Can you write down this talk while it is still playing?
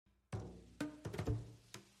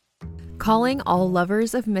Calling all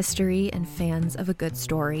lovers of mystery and fans of a good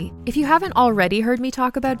story. If you haven't already heard me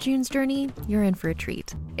talk about June's Journey, you're in for a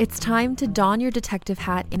treat. It's time to don your detective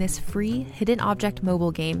hat in this free hidden object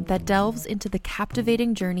mobile game that delves into the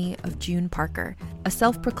captivating journey of June Parker, a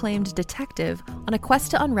self-proclaimed detective on a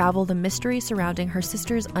quest to unravel the mystery surrounding her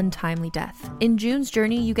sister's untimely death. In June's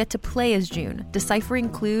Journey, you get to play as June, deciphering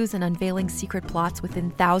clues and unveiling secret plots within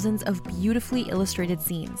thousands of beautifully illustrated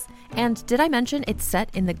scenes. And did I mention it's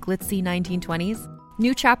set in the glitzy 1920s?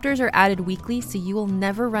 New chapters are added weekly, so you will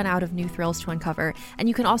never run out of new thrills to uncover, and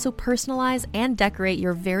you can also personalize and decorate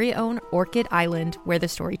your very own Orchid Island where the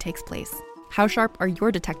story takes place. How sharp are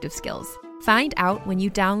your detective skills? Find out when you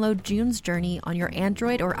download June's Journey on your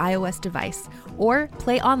Android or iOS device, or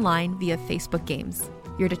play online via Facebook Games.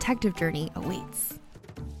 Your detective journey awaits.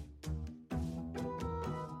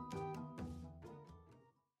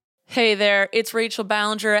 Hey there, it's Rachel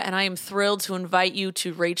Ballinger, and I am thrilled to invite you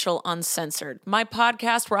to Rachel Uncensored, my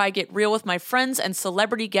podcast where I get real with my friends and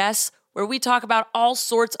celebrity guests, where we talk about all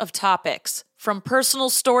sorts of topics. From personal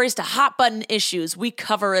stories to hot-button issues, we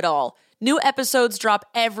cover it all. New episodes drop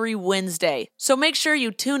every Wednesday, so make sure you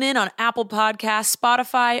tune in on Apple Podcasts,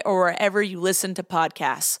 Spotify, or wherever you listen to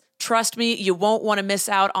podcasts. Trust me, you won't want to miss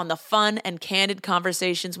out on the fun and candid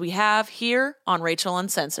conversations we have here on Rachel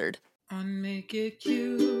Uncensored. On Make It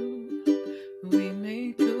Cute, we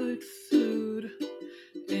make good food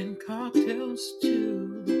and cocktails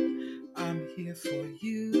too. I'm here for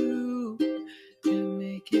you to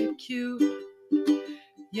make it cute.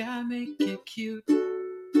 Yeah, make it cute.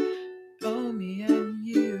 Oh, me and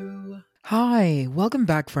you. Hi, welcome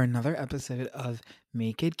back for another episode of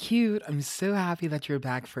Make It Cute. I'm so happy that you're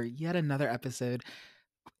back for yet another episode.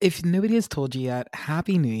 If nobody has told you yet,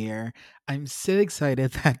 Happy New Year. I'm so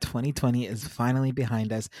excited that 2020 is finally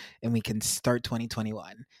behind us and we can start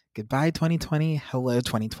 2021. Goodbye, 2020. Hello,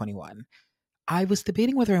 2021. I was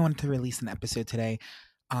debating whether I wanted to release an episode today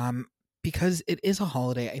because it is a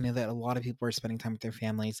holiday. I know that a lot of people are spending time with their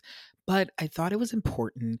families, but I thought it was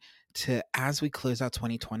important to, as we close out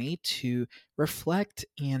 2020, to reflect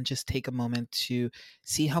and just take a moment to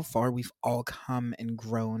see how far we've all come and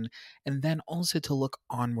grown, and then also to look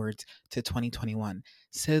onwards to 2021.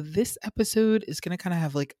 So this episode is going to kind of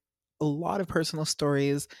have like a lot of personal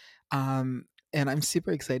stories, and I'm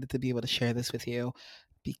super excited to be able to share this with you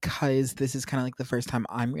because this is kind of like the first time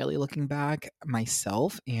I'm really looking back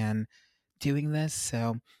myself and doing this.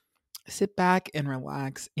 So sit back and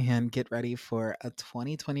relax and get ready for a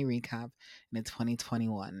 2020 recap and a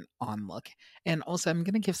 2021 on look. And also, I'm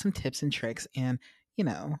going to give some tips and tricks and,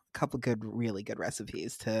 a couple good, really good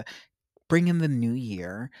recipes to bring in the new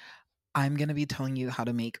year. I'm going to be telling you how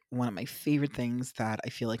to make one of my favorite things that I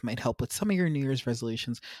feel like might help with some of your New Year's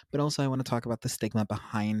resolutions, but also I want to talk about the stigma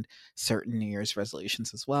behind certain New Year's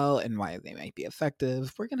resolutions as well and why they might be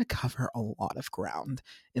effective. We're going to cover a lot of ground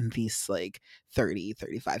in these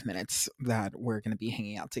 35 minutes that we're going to be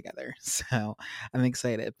hanging out together. So I'm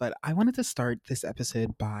excited, but I wanted to start this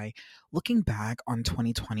episode by looking back on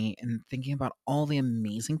 2020 and thinking about all the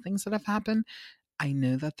amazing things that have happened. I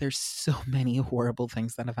know that there's so many horrible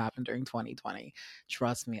things that have happened during 2020.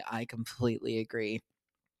 Trust me, I completely agree.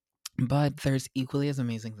 But there's equally as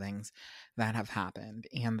amazing things that have happened.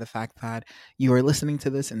 And the fact that you are listening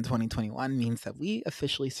to this in 2021 means that we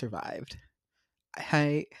officially survived.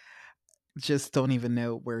 I just don't even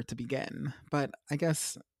know where to begin. But I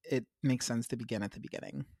guess it makes sense to begin at the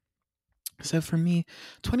beginning. So for me,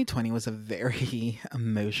 2020 was a very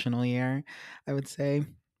emotional year, I would say.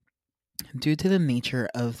 Due to the nature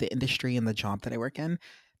of the industry and the job that I work in,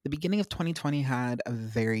 the beginning of 2020 had a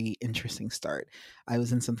very interesting start. I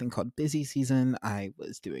was in something called busy season. I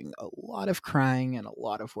was doing a lot of crying and a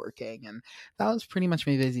lot of working, and that was pretty much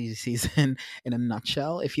my busy season in a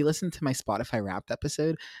nutshell. If you listen to my Spotify Wrapped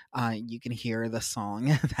episode, you can hear the song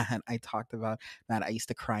that I talked about that I used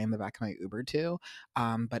to cry in the back of my Uber to.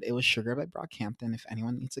 But it was Sugar by Brockhampton. If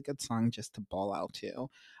anyone needs a good song just to bawl out to,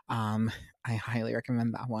 I highly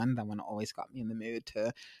recommend that one. That one always got me in the mood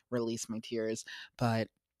to release my tears. But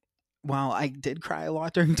while I did cry a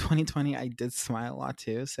lot during 2020, I did smile a lot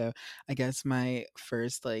too. So I guess my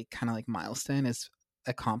first milestone is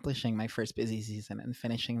accomplishing my first busy season and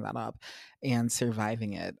finishing that up and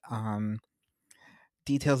surviving it.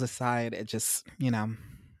 Details aside, it just,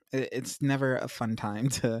 it's never a fun time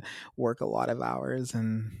to work a lot of hours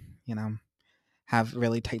and, have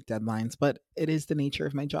really tight deadlines, but it is the nature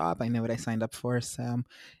of my job. I know what I signed up for, so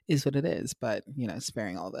is what it is. But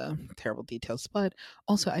sparing all the terrible details. But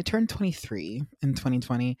also, I turned 23 in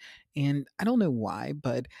 2020, and I don't know why,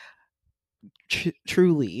 but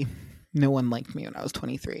truly, no one liked me when I was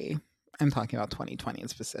 23. I'm talking about 2020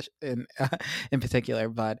 in particular,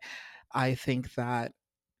 but I think that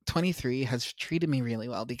 23 has treated me really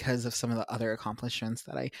well because of some of the other accomplishments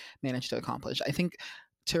that I managed to accomplish. I think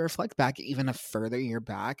to reflect back even a further year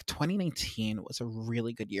back, 2019 was a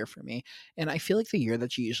really good year for me. And I feel like the year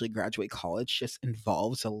that you usually graduate college just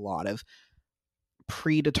involves a lot of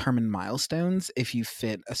predetermined milestones if you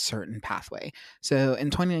fit a certain pathway. So in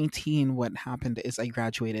 2019, what happened is I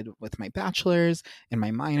graduated with my bachelor's and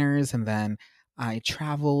my minors, and then I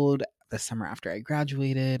traveled the summer after I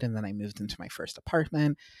graduated, and then I moved into my first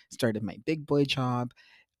apartment, started my big boy job,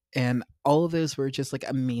 and all of those were just like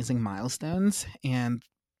amazing milestones. And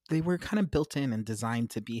they were kind of built in and designed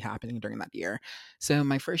to be happening during that year. So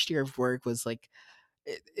my first year of work was like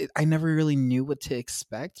I never really knew what to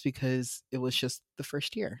expect because it was just the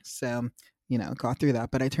first year. So, got through that.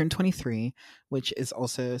 But I turned 23, which is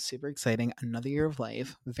also super exciting. Another year of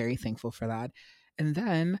life. Very thankful for that. And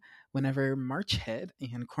then whenever March hit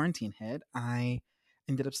and quarantine hit, I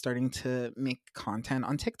ended up starting to make content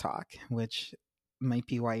on TikTok, which might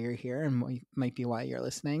be why you're here and might be why you're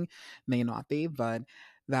listening, may not be, but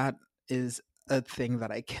that is a thing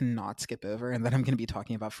that I cannot skip over and that I'm going to be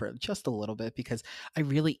talking about for just a little bit because I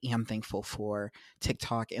really am thankful for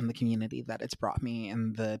TikTok and the community that it's brought me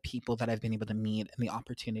and the people that I've been able to meet and the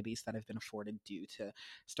opportunities that I've been afforded due to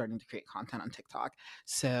starting to create content on TikTok.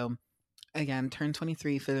 So again, turned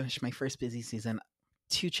 23, finished my first busy season,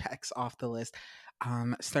 2 checks off the list.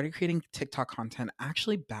 Started creating TikTok content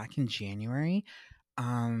actually back in January.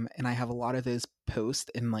 And I have a lot of those posts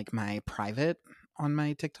in like my private on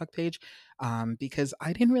my TikTok page because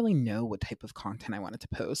I didn't really know what type of content I wanted to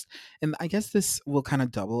post. And I guess this will kind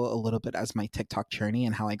of double a little bit as my TikTok journey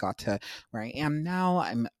and how I got to where I am now.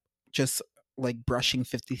 I'm just like brushing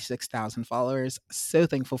 56,000 followers. So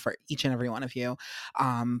thankful for each and every one of you.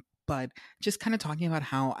 But just kind of talking about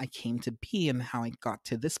how I came to be and how I got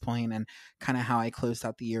to this point and kind of how I closed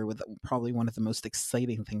out the year with probably one of the most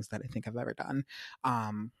exciting things that I think I've ever done.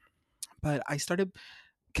 But I started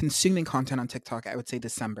consuming content on TikTok, I would say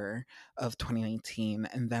December of 2019.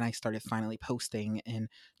 And then I started finally posting in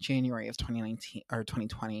January of 2019 or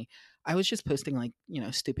 2020. I was just posting like,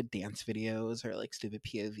 stupid dance videos or like stupid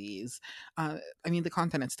POVs. I mean, the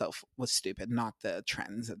content itself was stupid, not the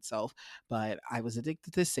trends itself, but I was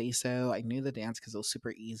addicted to Say So. I knew the dance because it was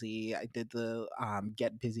super easy. I did the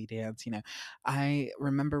Get Busy dance. I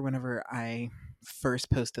remember whenever I first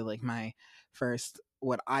posted like my first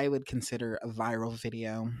what I would consider a viral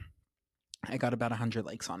video. I got about 100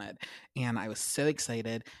 likes on it and I was so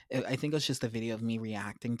excited. I think it was just a video of me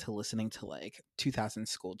reacting to listening to like 2000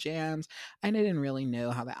 school jams. I didn't really know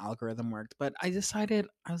how the algorithm worked, but I decided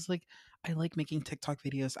I was like, I like making TikTok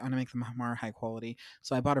videos. I want to make them more high quality.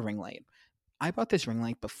 So I bought a ring light. I bought this ring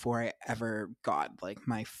light before I ever got like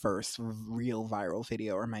my first real viral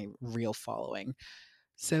video or my real following.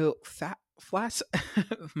 So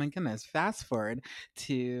my goodness, fast forward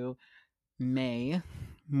to May,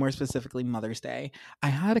 more specifically Mother's Day. I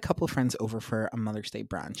had a couple of friends over for a Mother's Day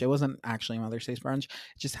brunch. It wasn't actually a Mother's Day brunch.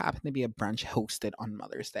 It just happened to be a brunch hosted on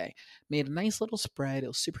Mother's Day. Made a nice little spread. It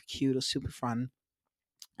was super cute. It was super fun.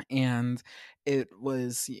 And it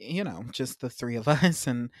was, just the three of us.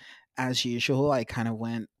 And as usual, I kind of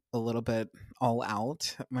went a little bit all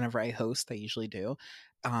out whenever I host. I usually do.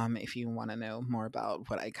 If you want to know more about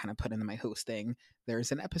what I kind of put into my hosting,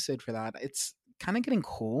 there's an episode for that. It's kind of getting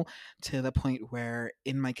cool to the point where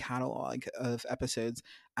in my catalog of episodes,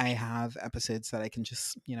 I have episodes that I can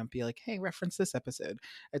just, be like, hey, reference this episode.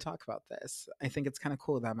 I talk about this. I think it's kind of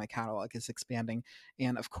cool that my catalog is expanding.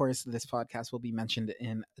 And of course, this podcast will be mentioned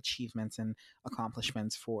in achievements and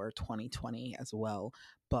accomplishments for 2020 as well.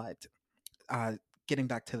 But getting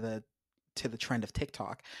back to the trend of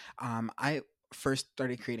TikTok, I first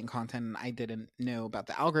started creating content and I didn't know about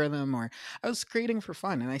the algorithm or I was creating for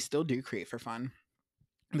fun and I still do create for fun.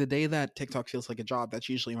 The day that TikTok feels like a job, that's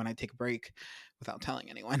usually when I take a break without telling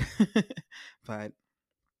anyone. But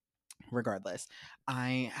regardless,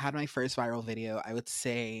 I had my first viral video, I would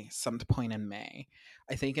say some point in May.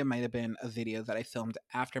 I think it might have been a video that I filmed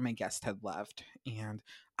after my guest had left and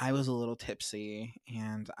I was a little tipsy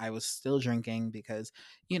and I was still drinking because,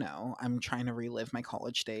 I'm trying to relive my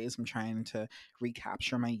college days. I'm trying to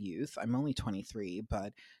recapture my youth. I'm only 23,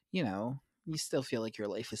 but, you still feel like your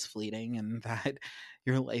life is fleeting and that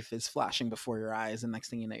your life is flashing before your eyes. And next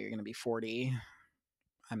thing you know, you're going to be 40.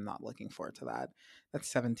 I'm not looking forward to that. That's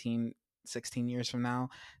 17, 16 years from now.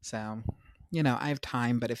 So, I have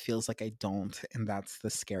time, but it feels like I don't. And that's the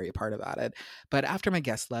scary part about it. But after my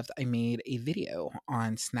guest left, I made a video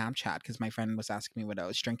on Snapchat because my friend was asking me what I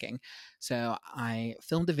was drinking. So I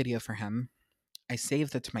filmed a video for him. I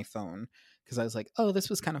saved it to my phone because I was like, oh, this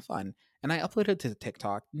was kind of fun. And I uploaded it to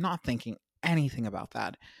TikTok, not thinking anything about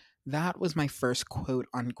that. That was my first quote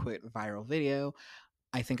unquote viral video.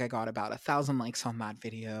 I think I got about 1,000 likes on that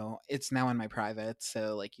video. It's now in my private,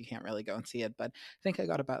 so like you can't really go and see it. But I think I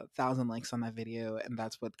got about 1,000 likes on that video, and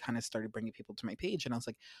that's what kind of started bringing people to my page. And I was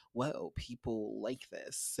like, "Whoa, people like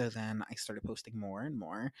this!" So then I started posting more and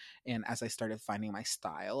more. And as I started finding my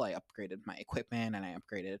style, I upgraded my equipment and I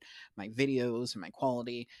upgraded my videos and my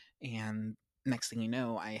quality. And next thing you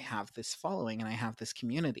know, I have this following and I have this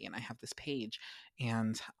community and I have this page,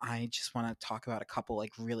 and I just want to talk about a couple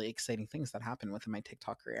like really exciting things that happened within my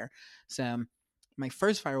TikTok career. So my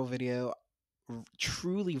first viral video,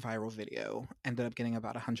 truly viral video, ended up getting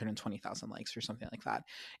about 120,000 likes or something like that,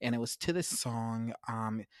 and it was to this song,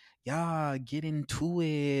 yeah, get into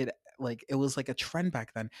it. Like it was like a trend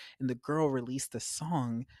back then, and the girl released a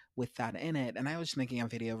song with that in it, and I was making a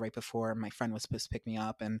video right before my friend was supposed to pick me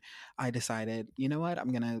up, and I decided, you know what,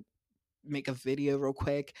 I'm gonna make a video real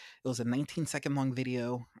quick. It was a 19-second long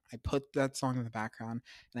video. I put that song in the background,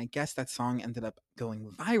 and I guess that song ended up going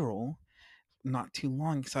viral not too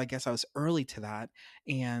long. So I guess I was early to that.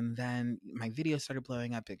 And then my video started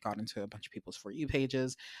blowing up. It got into a bunch of people's For You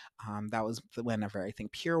pages. That was whenever I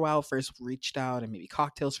think Pure Wow first reached out, and maybe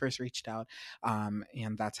Cocktails first reached out.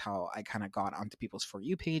 And that's how I kind of got onto people's For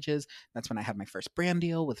You pages. That's when I had my first brand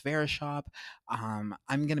deal with Verishop. I'm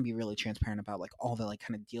going to be really transparent about like all the like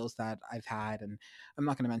kind of deals that I've had. And I'm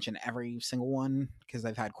not going to mention every single one because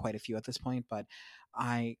I've had quite a few at this point, but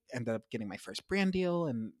I ended up getting my first brand deal,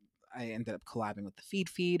 and I ended up collabing with the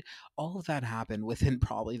feed. All of that happened within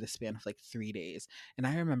probably the span of like 3 days. And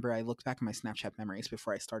I remember I looked back at my Snapchat memories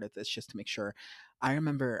before I started this just to make sure. I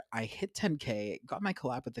remember I hit 10K, got my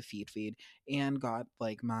collab with the feed, and got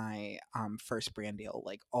like my first brand deal,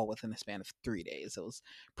 like all within the span of 3 days. It was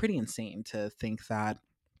pretty insane to think that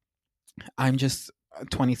I'm just a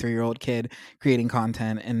 23-year-old kid creating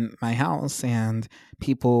content in my house, and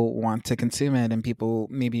people want to consume it, and people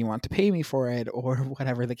maybe want to pay me for it, or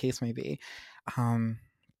whatever the case may be.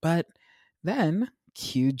 But then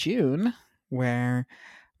cue June, where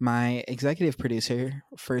my executive producer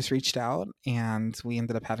first reached out, and we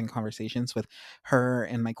ended up having conversations with her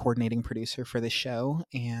and my coordinating producer for the show.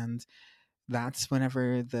 And that's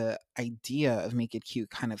whenever the idea of Make It Cute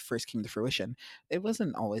kind of first came to fruition. It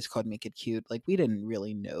wasn't always called Make It Cute. Like, we didn't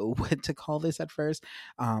really know what to call this at first.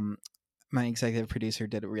 My executive producer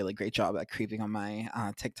did a really great job at creeping on my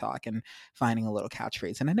TikTok and finding a little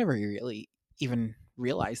catchphrase. And I never really even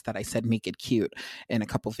realized that I said Make It Cute in a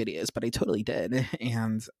couple videos, but I totally did.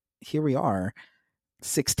 And here we are,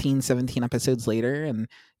 16, 17 episodes later, and,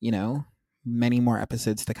 you know, many more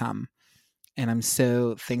episodes to come. And I'm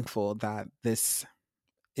so thankful that this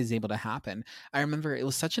is able to happen. I remember it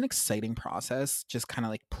was such an exciting process, just kind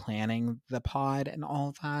of like planning the pod and all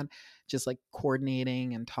of that, just like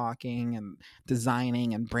coordinating and talking and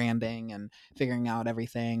designing and branding and figuring out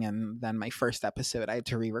everything. And then my first episode, I had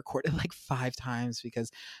to re-record it like 5 times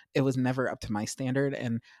because it was never up to my standard.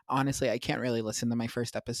 And honestly, I can't really listen to my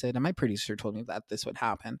first episode. And my producer told me that this would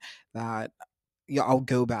happen, that yeah, I'll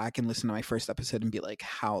go back and listen to my first episode and be like,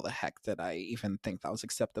 how the heck did I even think that was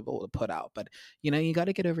acceptable to put out? But, you know, you got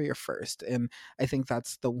to get over your first. And I think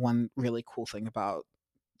that's the one really cool thing about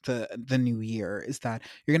the new year, is that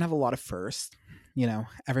you're gonna have a lot of firsts. You know,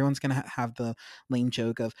 everyone's gonna have the lame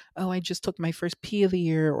joke of, oh, I just took my first pee of the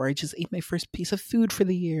year, or I just ate my first piece of food for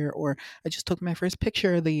the year, or I just took my first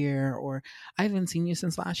picture of the year, or I haven't seen you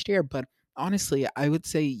since last year. But honestly, I would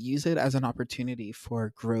say use it as an opportunity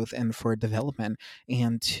for growth and for development,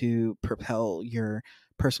 and to propel your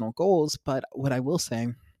personal goals. But what I will say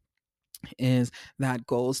is that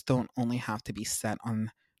goals don't only have to be set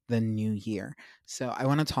on the new year. So I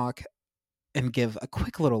want to talk and give a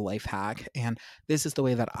quick little life hack. And this is the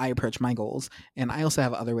way that I approach my goals. And I also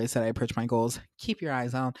have other ways that I approach my goals. Keep your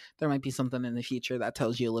eyes out. There might be something in the future that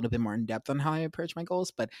tells you a little bit more in depth on how I approach my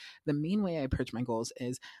goals. But the main way I approach my goals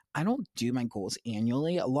is I don't do my goals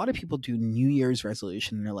annually. A lot of people do New Year's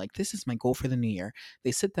resolution, and they're like, this is my goal for the new year.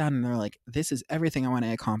 They sit down and they're like, this is everything I want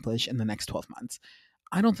to accomplish in the next 12 months.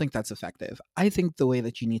 I don't think that's effective. I think the way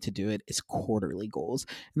that you need to do it is quarterly goals.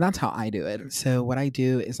 And that's how I do it. So what I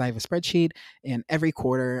do is I have a spreadsheet, and every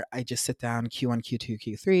quarter I just sit down Q1, Q2,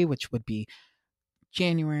 Q3, which would be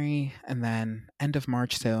January and then end of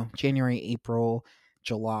March. So January, April,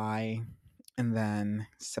 July, and then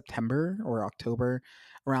September or October,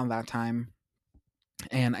 around that time.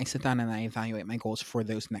 And I sit down and I evaluate my goals for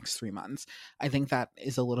those next 3 months. I think that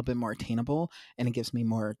is a little bit more attainable, and it gives me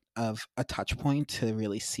more of a touch point to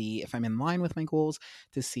really see if I'm in line with my goals,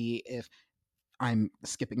 to see if I'm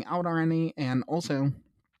skipping out on any. And also,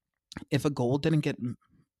 if a goal didn't get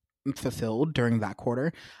fulfilled during that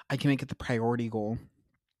quarter, I can make it the priority goal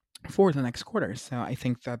for the next quarter. So I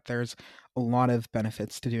think that there's a lot of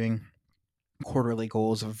benefits to doing quarterly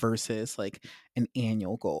goals versus like an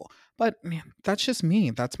annual goal. But man, that's just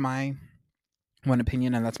me. That's my one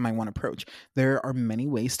opinion and that's my one approach. There are many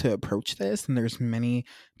ways to approach this, and there's many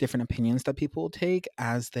different opinions that people take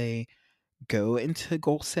as they go into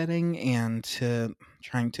goal setting and to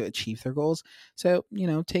trying to achieve their goals. So,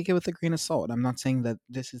 take it with a grain of salt. I'm not saying that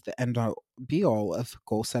this is the end all be all of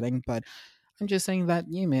goal setting, but I'm just saying that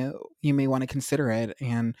you may want to consider it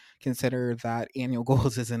and consider that annual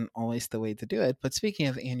goals isn't always the way to do it. But speaking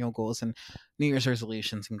of annual goals and New Year's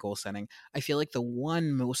resolutions and goal setting, I feel like the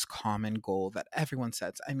one most common goal that everyone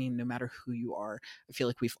sets, I mean, no matter who you are, I feel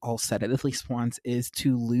like we've all said it at least once, is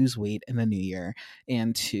to lose weight in the new year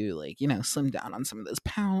and to slim down on some of those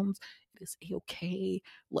pounds. It is okay.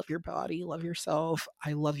 Love your body, love yourself.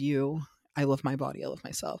 I love you. I love my body. I love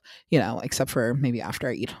myself, except for maybe after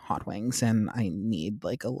I eat hot wings and I need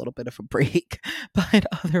like a little bit of a break. But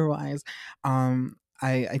otherwise,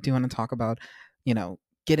 I do want to talk about,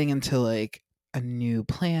 getting into like a new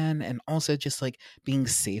plan and also just like being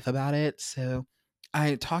safe about it. So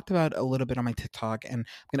I talked about a little bit on my TikTok, and I'm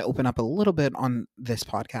going to open up a little bit on this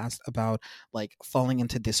podcast about like falling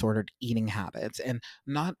into disordered eating habits, and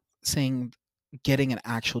not saying getting an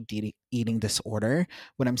actual eating disorder.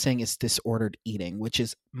 What I'm saying is disordered eating, which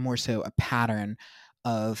is more so a pattern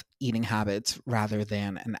of eating habits rather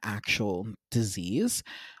than an actual disease.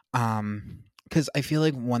 Because I feel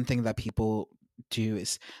like one thing that people do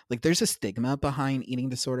is like there's a stigma behind eating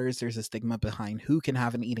disorders. There's a stigma behind who can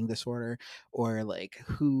have an eating disorder, or like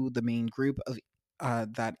who the main group of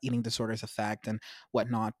that eating disorders affect and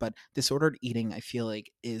whatnot. But disordered eating, I feel like,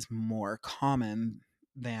 is more common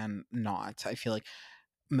than not. I feel like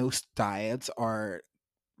most diets are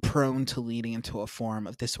prone to leading into a form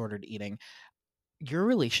of disordered eating. Your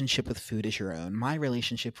relationship with food is your own. My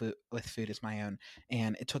relationship with food is my own.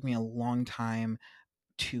 And it took me a long time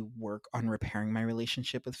to work on repairing my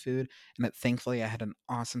relationship with food. And that thankfully I had an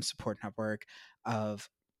awesome support network of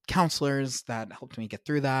counselors that helped me get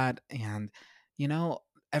through that. And, you know,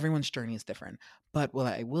 everyone's journey is different. But what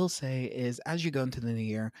I will say is, as you go into the new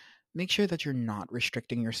year, make sure that you're not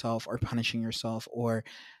restricting yourself or punishing yourself, or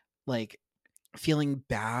like feeling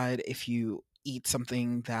bad if you eat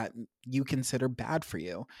something that you consider bad for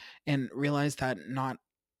you, and realize that not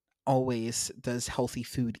always does healthy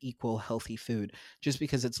food equal healthy food. Just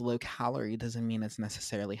because it's low calorie doesn't mean it's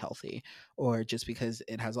necessarily healthy, or just because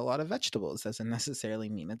it has a lot of vegetables doesn't necessarily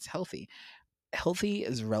mean it's healthy. Healthy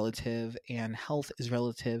is relative, and health is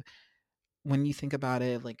relative when you think about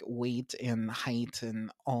it, like weight and height and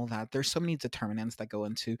all that. There's so many determinants that go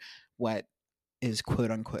into what is quote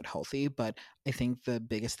unquote healthy. But I think the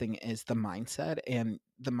biggest thing is the mindset, and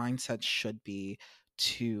the mindset should be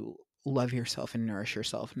to love yourself and nourish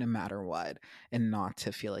yourself no matter what, and not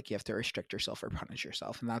to feel like you have to restrict yourself or punish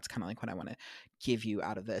yourself. And that's kind of like what I want to give you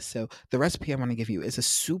out of this. So the recipe I want to give you is a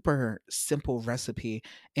super simple recipe,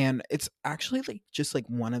 and it's actually like just like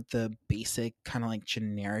one of the basic kind of like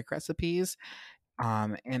generic recipes.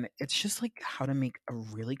 And it's just like how to make a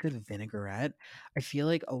really good vinaigrette. I feel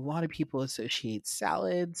like a lot of people associate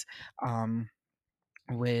salads um,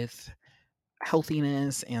 with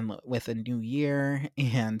healthiness and with a new year.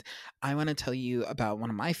 And I want to tell you about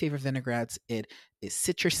one of my favorite vinaigrettes. It is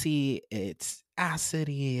citrusy, it's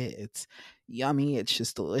acidy, it's yummy, it's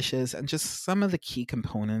just delicious, and just some of the key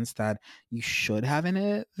components that you should have in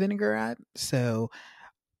a vinaigrette. So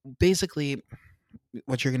basically,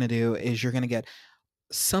 what you're going to do is you're going to get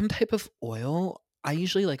some type of oil. I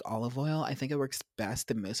usually like olive oil. I think it works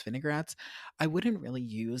best in most vinaigrettes. I wouldn't really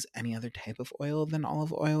use any other type of oil than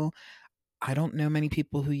olive oil. I don't know many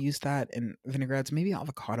people who use that in vinaigrettes. Maybe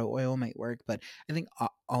avocado oil might work, but I think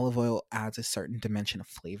olive oil adds a certain dimension of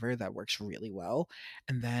flavor that works really well.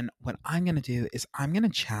 And then what I'm going to do is I'm going to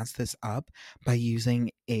chaz this up by using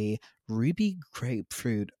a ruby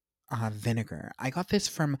grapefruit vinegar. I got this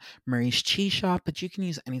from Murray's Cheese Shop, but you can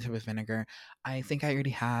use any type of vinegar. I think I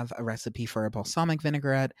already have a recipe for a balsamic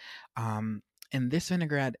vinaigrette. And this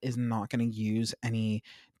vinaigrette is not going to use any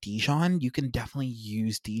Dijon. You can definitely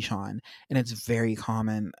use Dijon, and it's very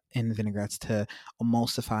common in vinaigrettes to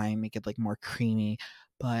emulsify and make it like more creamy.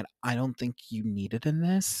 But I don't think you need it in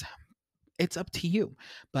this. It's up to you.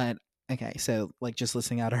 But okay, so like just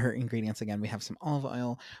listing out our ingredients again, we have some olive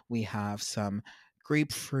oil, we have some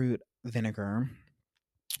grapefruit vinegar.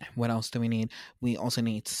 What else do we need? We also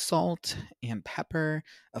need salt and pepper,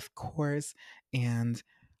 of course, and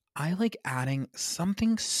I like adding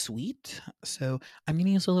something sweet. So I'm going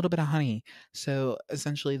to use a little bit of honey. So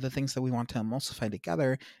essentially, the things that we want to emulsify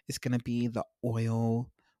together is going to be the oil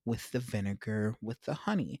with the vinegar with the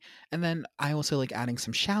honey. And then I also like adding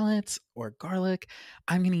some shallots or garlic.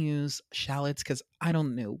 I'm going to use shallots because I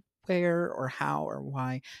don't know where or how or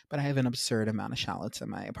why, but I have an absurd amount of shallots in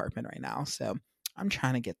my apartment right now. So I'm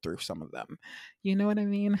trying to get through some of them. You know what I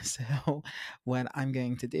mean? So what I'm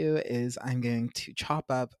going to do is I'm going to chop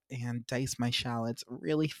up and dice my shallots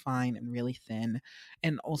really fine and really thin.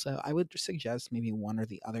 And also, I would suggest maybe one or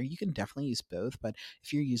the other. You can definitely use both, but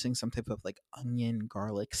if you're using some type of like onion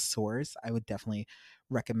garlic sauce, I would definitely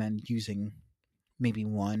recommend using maybe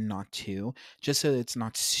one, not two, just so it's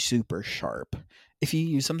not super sharp. If you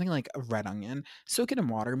use something like a red onion, soak it in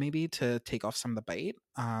water maybe to take off some of the bite.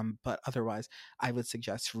 But otherwise, I would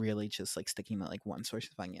suggest really just like sticking to like one source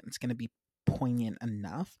of onion. It's going to be poignant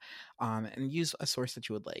enough. And use a source that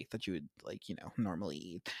you would like, normally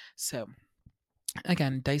eat. So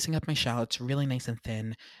again, dicing up my shallots really nice and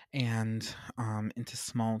thin and into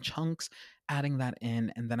small chunks, adding that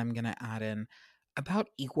in, and then I'm going to add in about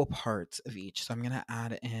equal parts of each. So I'm going to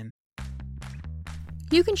add in.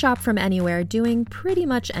 You can shop from anywhere doing pretty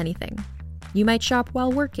much anything. You might shop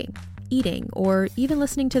while working, eating, or even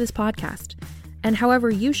listening to this podcast. And however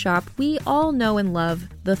you shop, we all know and love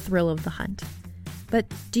the thrill of the hunt.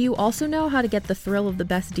 But do you also know how to get the thrill of the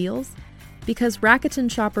best deals? Because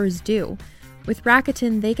Rakuten shoppers do. With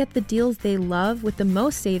Rakuten, they get the deals they love with the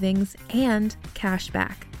most savings and cash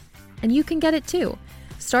back. And you can get it too.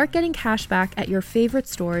 Start getting cash back at your favorite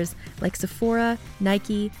stores like Sephora,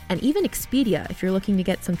 Nike, and even Expedia if you're looking to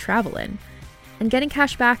get some travel in. And getting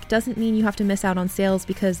cash back doesn't mean you have to miss out on sales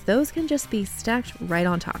because those can just be stacked right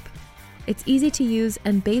on top. It's easy to use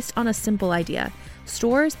and based on a simple idea.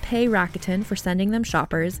 Stores pay Rakuten for sending them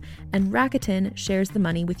shoppers, and Rakuten shares the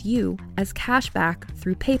money with you as cash back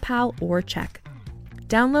through PayPal or check.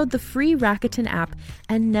 Download the free Rakuten app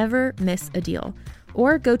and never miss a deal.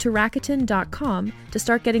 Or go to Rakuten.com to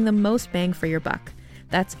start getting the most bang for your buck.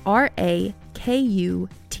 That's Rakuten.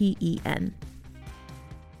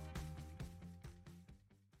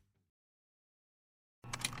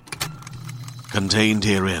 Contained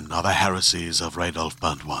herein are the heresies of Radolf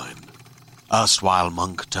Burntwine, erstwhile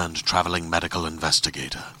monk turned traveling medical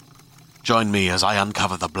investigator. Join me as I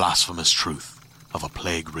uncover the blasphemous truth of a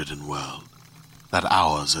plague-ridden world, that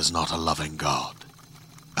ours is not a loving God,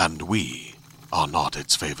 and we are not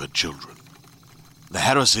its favored children. The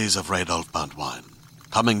Heresies of Radolf Burntwine,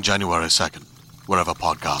 coming January 2nd, wherever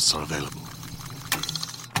podcasts are available.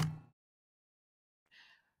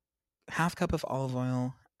 Half cup of olive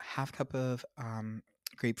oil, half cup of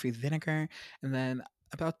grapefruit vinegar, and then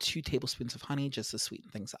about 2 tablespoons of honey just to sweeten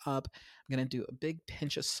things up. I'm going to do a big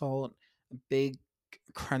pinch of salt, a big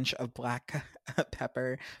crunch of black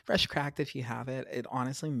pepper, fresh cracked if you have it. It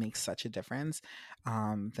honestly makes such a difference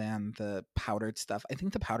than the powdered stuff. I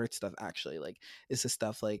think the powdered stuff actually like is the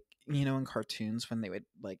stuff like, in cartoons when they would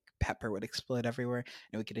like pepper would explode everywhere and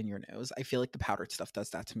it would get in your nose. I feel like the powdered stuff does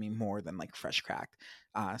that to me more than like fresh cracked.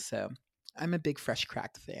 So I'm a big fresh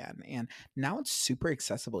cracked fan, and now it's super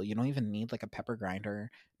accessible. You don't even need like a pepper grinder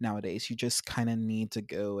nowadays. You just kind of need to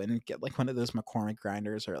go and get like one of those McCormick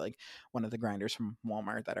grinders or like one of the grinders from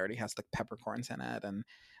Walmart that already has like peppercorns in it, and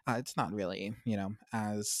it's not really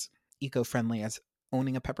as eco-friendly as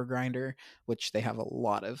owning a pepper grinder, which they have a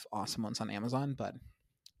lot of awesome ones on Amazon, but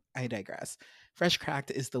I digress. Fresh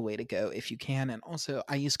cracked is the way to go if you can. And also,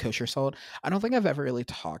 I use kosher salt. I don't think I've ever really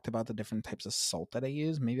talked about the different types of salt that I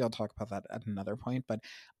use. Maybe I'll talk about that at another point. But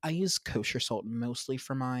I use kosher salt mostly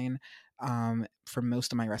for mine, for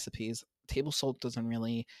most of my recipes. Table salt doesn't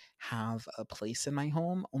really have a place in my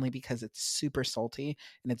home only because it's super salty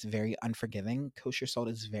and it's very unforgiving. Kosher salt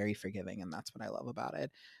is very forgiving, and that's what I love about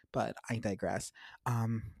it. But I digress.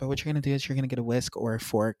 But what you're going to do is you're going to get a whisk or a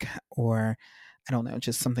fork or I don't know,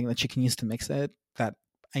 just something that you can use to mix it that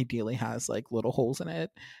ideally has like little holes in it.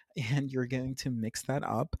 And you're going to mix that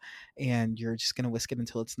up and you're just going to whisk it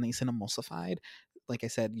until it's nice and emulsified. Like I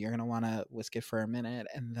said, you're going to want to whisk it for a minute.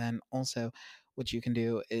 And then also, what you can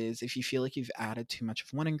do is if you feel like you've added too much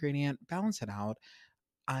of one ingredient, balance it out.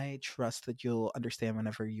 I trust that you'll understand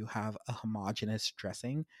whenever you have a homogeneous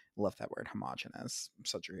dressing. Love that word, homogeneous.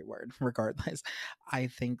 Such a great word. Regardless, I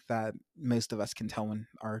think that most of us can tell when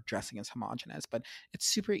our dressing is homogeneous, but it's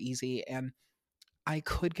super easy. And I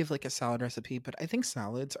could give like a salad recipe, but I think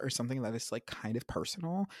salads are something that is like kind of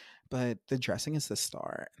personal, but the dressing is the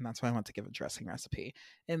star. And that's why I want to give a dressing recipe.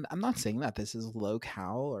 And I'm not saying that this is low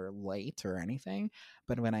cal or light or anything,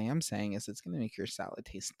 but what I am saying is it's going to make your salad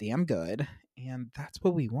taste damn good. And that's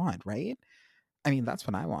what we want, right? I mean, that's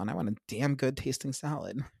what I want. I want a damn good tasting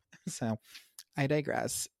salad. So I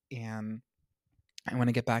digress. And I want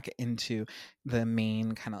to get back into the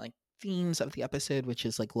main kind of like themes of the episode, which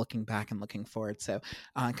is like looking back and looking forward. So,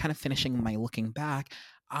 kind of finishing my looking back,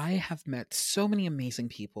 I have met so many amazing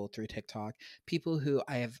people through TikTok, people who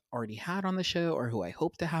I have already had on the show or who I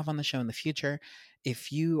hope to have on the show in the future.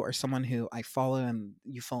 If you are someone who I follow and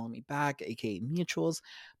you follow me back, aka mutuals,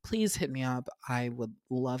 please hit me up. I would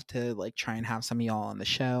love to like try and have some of y'all on the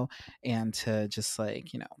show and to just like,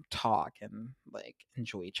 talk and like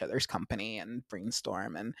enjoy each other's company and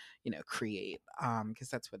brainstorm and, create, because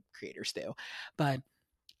that's what creators do. But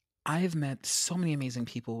I've met so many amazing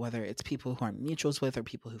people, whether it's people who I'm mutuals with or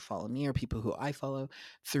people who follow me or people who I follow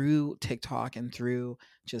through TikTok and through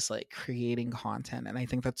just like creating content. And I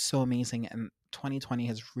think that's so amazing. And 2020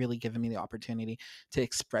 has really given me the opportunity to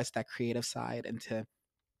express that creative side and to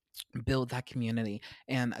build that community.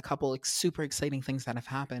 And a couple like super exciting things that have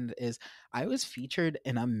happened is I was featured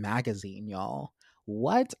in a magazine, y'all.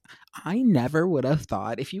 What? I never would have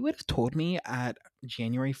thought, if you would have told me at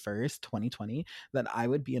January 1st, 2020, that I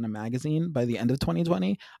would be in a magazine by the end of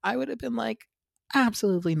 2020, I would have been like,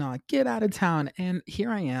 absolutely not. Get out of town. And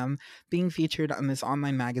here I am being featured on this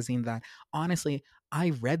online magazine that honestly,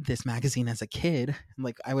 I read this magazine as a kid.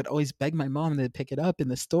 Like, I would always beg my mom to pick it up in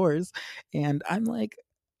the stores. And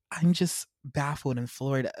I'm just baffled and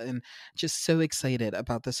floored and just so excited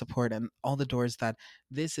about the support and all the doors that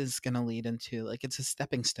this is going to lead into. Like, it's a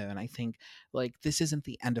stepping stone. I think like this isn't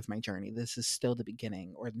the end of my journey. This is still the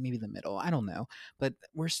beginning or maybe the middle. I don't know, but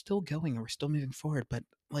we're still going and we're still moving forward. But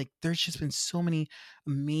like, there's just been so many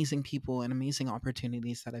amazing people and amazing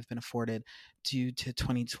opportunities that I've been afforded due to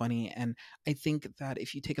 2020. And I think that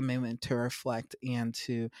if you take a moment to reflect and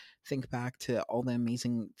to think back to all the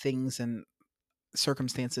amazing things and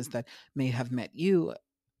circumstances that may have met you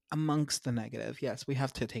amongst the negative. Yes, we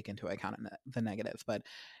have to take into account the negative, but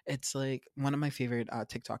it's like one of my favorite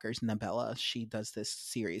TikTokers, Nabella. She does this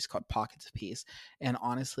series called Pockets of Peace, and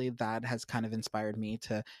honestly, that has kind of inspired me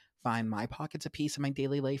to find my pockets of peace in my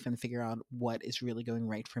daily life and figure out what is really going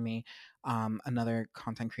right for me. Another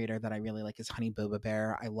content creator that I really like is Honey Boba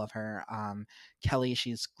Bear. I love her. Kelly,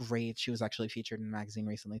 she's great. She was actually featured in a magazine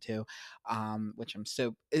recently too, which I'm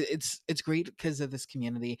so it's great because of this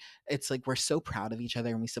community. It's like we're so proud of each other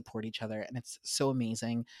and we support each other, and it's so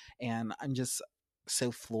amazing. And I'm just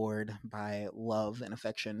so floored by love and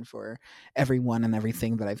affection for everyone and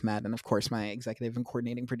everything that I've met, and of course my executive and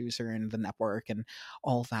coordinating producer and the network and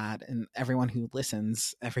all that, and everyone who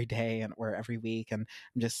listens every day and or every week. And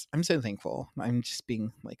I'm so thankful. I'm just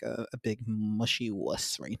being like a big mushy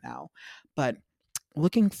wuss right now. But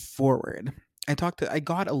looking forward, I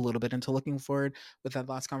got a little bit into looking forward with that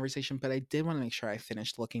last conversation, but I did want to make sure I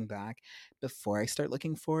finished looking back before I start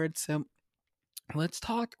looking forward. So let's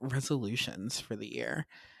talk resolutions for the year.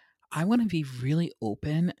 I want to be really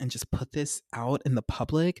open and just put this out in the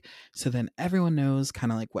public so then everyone knows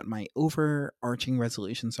kind of like what my overarching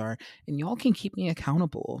resolutions are. And y'all can keep me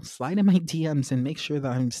accountable. Slide in my DMs and make sure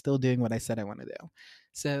that I'm still doing what I said I want to do.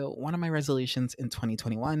 So, one of my resolutions in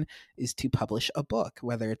 2021 is to publish a book,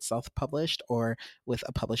 whether it's self published or with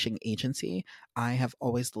a publishing agency. I have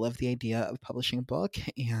always loved the idea of publishing a book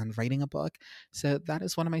and writing a book. So, that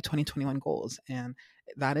is one of my 2021 goals. And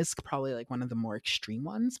that is probably like one of the more extreme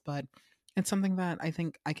ones, but it's something that I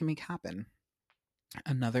think I can make happen.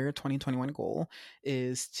 Another 2021 goal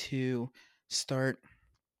is to start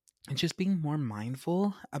just being more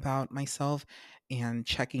mindful about myself and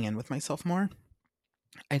checking in with myself more.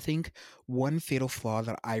 I think one fatal flaw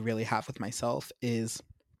that I really have with myself is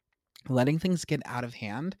letting things get out of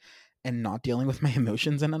hand and not dealing with my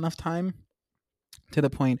emotions in enough time, to the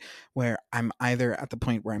point where I'm either at the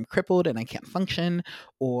point where I'm crippled and I can't function,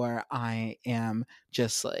 or I am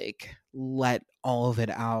just like let all of it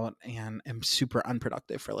out and am super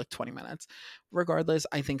unproductive for like 20 minutes. Regardless,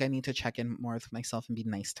 I think I need to check in more with myself and be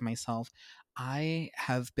nice to myself. I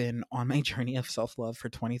have been on my journey of self love for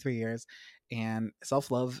 23 years, and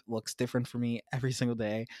self love looks different for me every single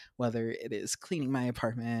day, whether it is cleaning my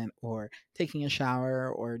apartment or taking a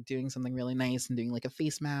shower or doing something really nice and doing like a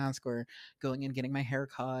face mask or going and getting my hair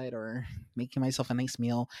cut or making myself a nice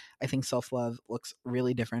meal. I think self love looks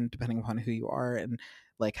really different depending upon who you are and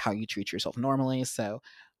like how you treat yourself normally. So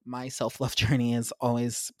my self love journey is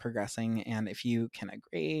always progressing. And if you can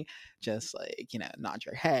agree, just like, nod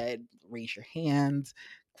your head, raise your hands,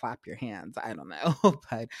 clap your hands. I don't know.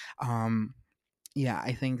 But yeah,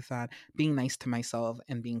 I think that being nice to myself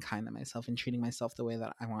and being kind to myself and treating myself the way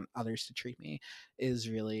that I want others to treat me is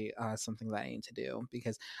really something that I need to do,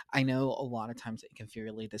 because I know a lot of times it can feel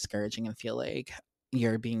really discouraging and feel like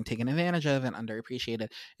you're being taken advantage of and underappreciated.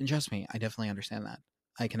 And trust me, I definitely understand that.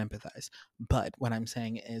 I can empathize. But what I'm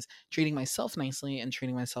saying is treating myself nicely and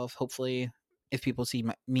treating myself, hopefully, if people see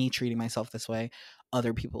me treating myself this way,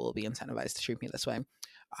 other people will be incentivized to treat me this way.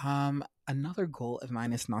 Another goal of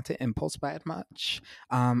mine is not to impulse buy it much.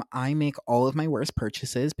 I make all of my worst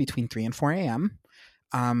purchases between 3 and 4 a.m.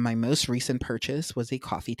 My most recent purchase was a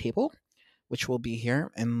coffee table, which will be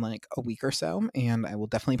here in like a week or so. And I will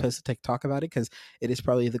definitely post a TikTok about it because it is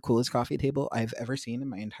probably the coolest coffee table I've ever seen in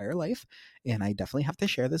my entire life. And I definitely have to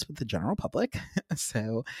share this with the general public.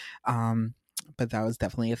 So, but that was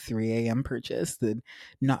definitely a 3 a.m. purchase. Did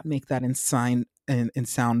not make that in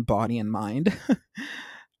sound body and mind.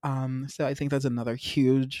 So I think that's another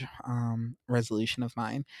huge resolution of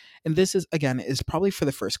mine. And this is probably for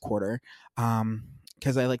the first quarter.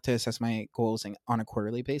 Because I like to assess my goals on a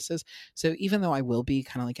quarterly basis. So even though I will be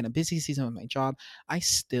kind of like in a busy season with my job, I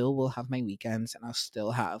still will have my weekends and I'll still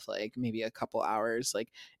have like maybe a couple hours like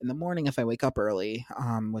in the morning if I wake up early,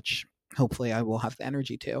 which hopefully I will have the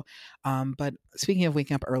energy to. But speaking of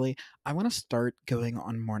waking up early, I want to start going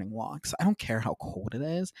on morning walks. I don't care how cold it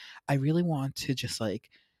is. I really want to just like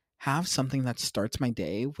have something that starts my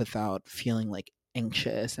day without feeling like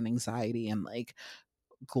anxious and anxiety and like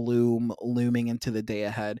gloom looming into the day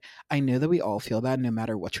ahead. I know that we all feel that no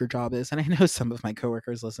matter what your job is. And I know some of my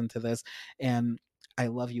coworkers listen to this and I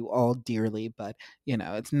love you all dearly, but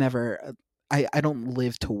it's never, I don't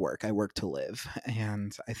live to work. I work to live.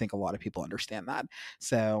 And I think a lot of people understand that.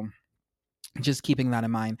 So just keeping that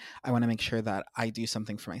in mind, I want to make sure that I do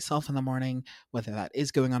something for myself in the morning, whether that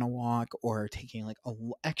is going on a walk or taking like a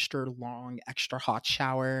extra long, extra hot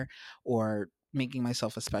shower or making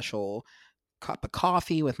myself a special cup of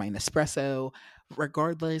coffee with my Nespresso.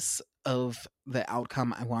 Regardless of the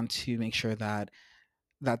outcome, I want to make sure that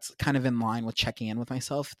that's kind of in line with checking in with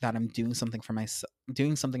myself, that I'm doing something for myself,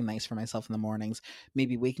 doing something nice for myself in the mornings,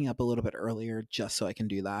 maybe waking up a little bit earlier just so I can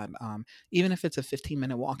do that. Even if it's a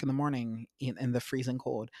 15-minute walk in the morning in the freezing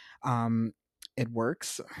cold, it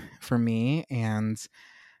works for me. And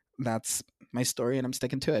that's my story and I'm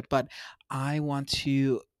sticking to it. But I want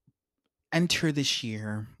to enter this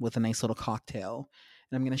year with a nice little cocktail.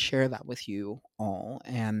 And I'm going to share that with you all.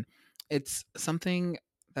 And it's something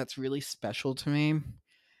that's really special to me.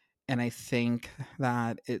 And I think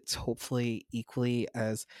that it's hopefully equally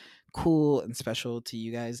as cool and special to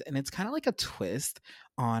you guys. And it's kind of like a twist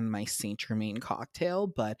on my Saint Germain cocktail.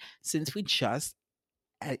 But since we just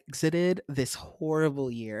exited this horrible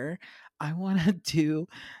year, I want to do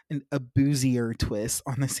a boozier twist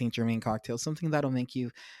on the Saint Germain cocktail, something that'll make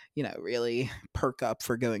you, really perk up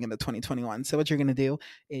for going into 2021. So what you're going to do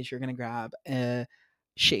is you're going to grab a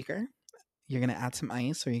shaker. You're going to add some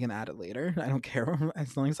ice, or you're going to add it later. I don't care.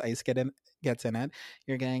 As long as ice gets in it.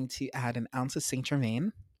 You're going to add an ounce of Saint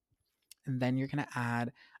Germain. And then you're going to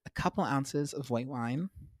add a couple ounces of white wine.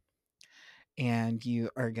 And you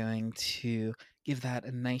are going to give that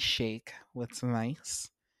a nice shake with some ice.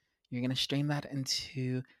 You're going to strain that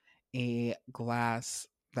into a glass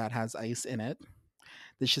that has ice in it.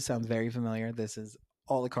 This just sounds very familiar. This is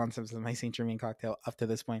all the concepts of my Saint Germain cocktail up to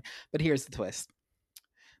this point. But here's the twist.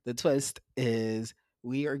 The twist is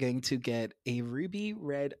we are going to get a ruby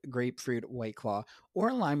red grapefruit White Claw, or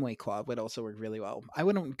a lime White Claw would also work really well. I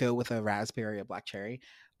wouldn't go with a raspberry or black cherry.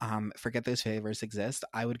 Forget those flavors exist.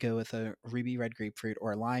 I would go with a ruby red grapefruit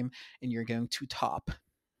or lime, and you're going to top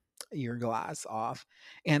your glass off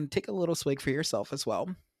and take a little swig for yourself as well.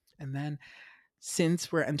 And then,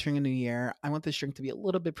 since we're entering a new year, I want this drink to be a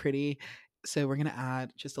little bit pretty. So we're going to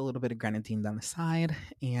add just a little bit of grenadine down the side,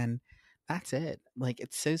 and that's it. Like,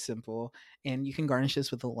 it's so simple. And you can garnish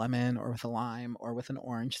this with a lemon or with a lime or with an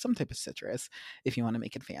orange, some type of citrus if you want to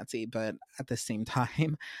make it fancy. But at the same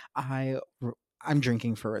time, I'm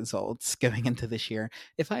drinking for results going into this year.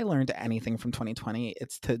 If I learned anything from 2020,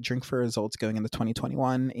 it's to drink for results going into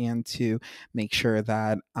 2021 and to make sure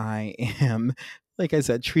that I am, like I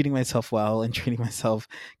said, treating myself well and treating myself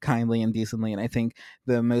kindly and decently. And I think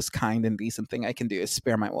the most kind and decent thing I can do is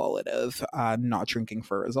spare my wallet of not drinking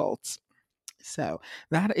for results. So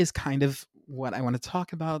that is kind of what I want to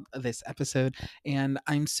talk about this episode. And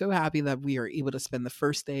I'm so happy that we are able to spend the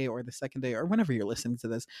first day or the second day or whenever you're listening to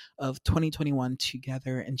this of 2021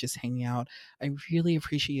 together and just hanging out. I really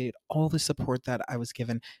appreciate all the support that I was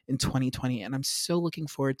given in 2020. And I'm so looking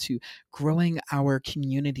forward to growing our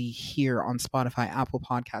community here on Spotify, Apple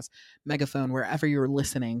Podcasts, Megaphone, wherever you're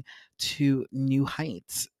listening, to new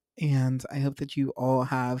heights. And I hope that you all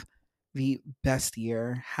have the best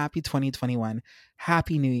year. Happy 2021.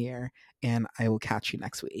 Happy New Year. And I will catch you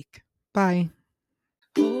next week. Bye.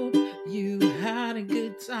 Hope you had a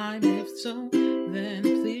good time. If so, then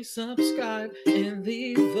please subscribe and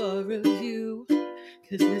leave a review,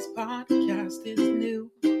 'cause this podcast is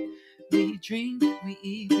new. We drink, we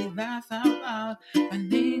eat, we laugh out loud. My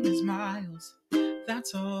name is Miles.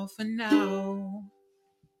 That's all for now.